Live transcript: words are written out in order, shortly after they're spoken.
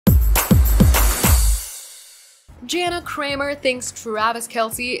Jana Kramer thinks Travis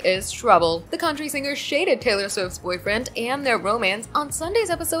Kelce is trouble. The country singer shaded Taylor Swift's boyfriend and their romance on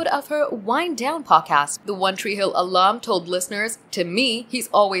Sunday's episode of her Wind Down podcast. The One Tree Hill alum told listeners, "To me, he's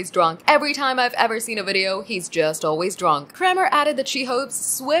always drunk. Every time I've ever seen a video, he's just always drunk." Kramer added that she hopes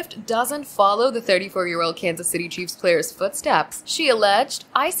Swift doesn't follow the 34-year-old Kansas City Chiefs player's footsteps. She alleged,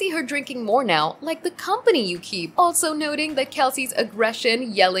 "I see her drinking more now, like the company you keep." Also noting that Kelce's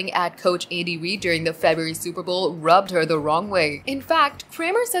aggression, yelling at coach Andy Reid during the February Super Bowl, rubbed her the wrong way. In fact,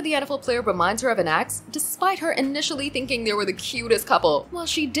 Kramer said the NFL player reminds her of an ex, despite her initially thinking they were the cutest couple. While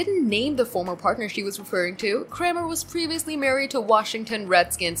she didn't name the former partner she was referring to, Kramer was previously married to Washington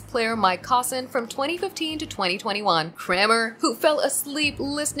Redskins player Mike Cosson from 2015 to 2021. Kramer, who fell asleep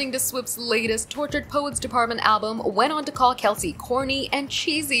listening to Swift's latest Tortured Poets Department album, went on to call Kelce corny and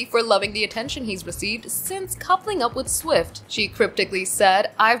cheesy for loving the attention he's received since coupling up with Swift. She cryptically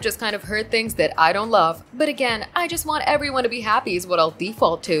said, "I've just kind of heard things that I don't love. But again, I just want everyone to be happy is what I'll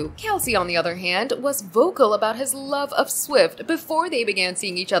default to." Kelce, on the other hand, was vocal about his love of Swift before they began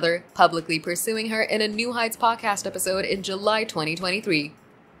seeing each other, publicly pursuing her in a New Heights podcast episode in July 2023.